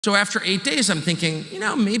So after 8 days, I'm thinking,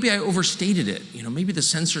 maybe I overstated it. Maybe the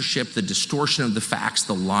censorship, the distortion of the facts,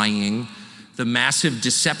 the lying, the massive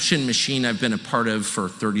deception machine I've been a part of for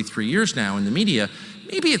 33 years now in the media,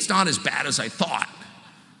 maybe it's not as bad as I thought.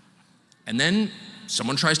 And then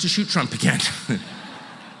someone tries to shoot Trump again.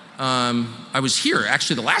 I was here,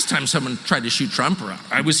 actually the last time someone tried to shoot Trump,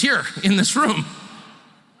 I was here in this room.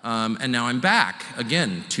 And now I'm back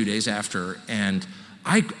again 2 days after, and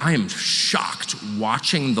I am shocked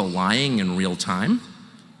watching the lying in real time.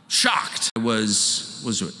 Shocked. It was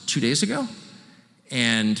it 2 days ago?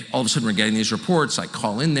 And all of a sudden we're getting these reports. I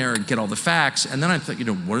call in there and get all the facts, and then I thought,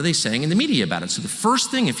 what are they saying in the media about it? So the first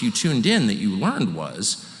thing, if you tuned in, that you learned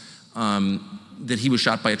was that he was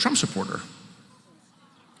shot by a Trump supporter,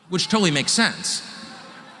 which totally makes sense.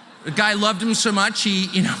 The guy loved him so much,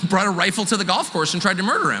 he brought a rifle to the golf course and tried to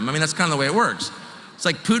murder him. I mean, that's kind of the way it works. It's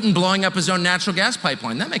like Putin blowing up his own natural gas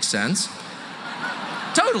pipeline. That makes sense.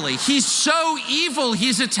 Totally. He's so evil,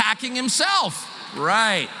 he's attacking himself.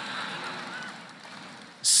 Right.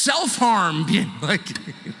 Self-harm being like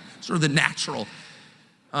sort of the natural.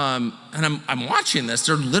 And I'm watching this.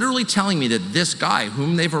 They're literally telling me that this guy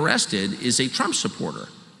whom they've arrested is a Trump supporter.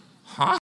 Huh?